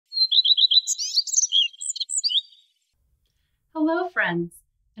Hello, friends,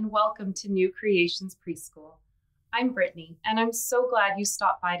 and welcome to New Creations Preschool. I'm Brittany, and I'm so glad you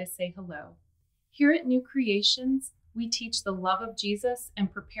stopped by to say hello. Here at New Creations, we teach the love of Jesus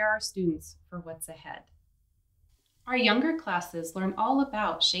and prepare our students for what's ahead. Our younger classes learn all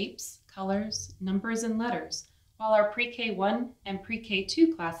about shapes, colors, numbers, and letters, while our Pre-K 1 and Pre-K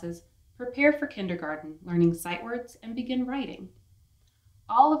 2 classes prepare for kindergarten, learning sight words and begin writing.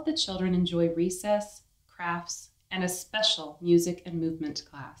 All of the children enjoy recess, crafts, and a special music and movement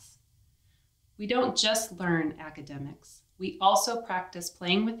class. We don't just learn academics. We also practice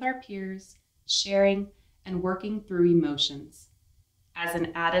playing with our peers, sharing, and working through emotions. As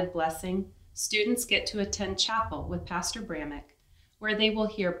an added blessing, students get to attend chapel with Pastor Bramick, where they will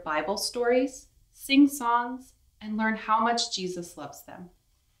hear Bible stories, sing songs, and learn how much Jesus loves them.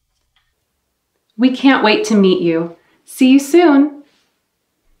 We can't wait to meet you. See you soon.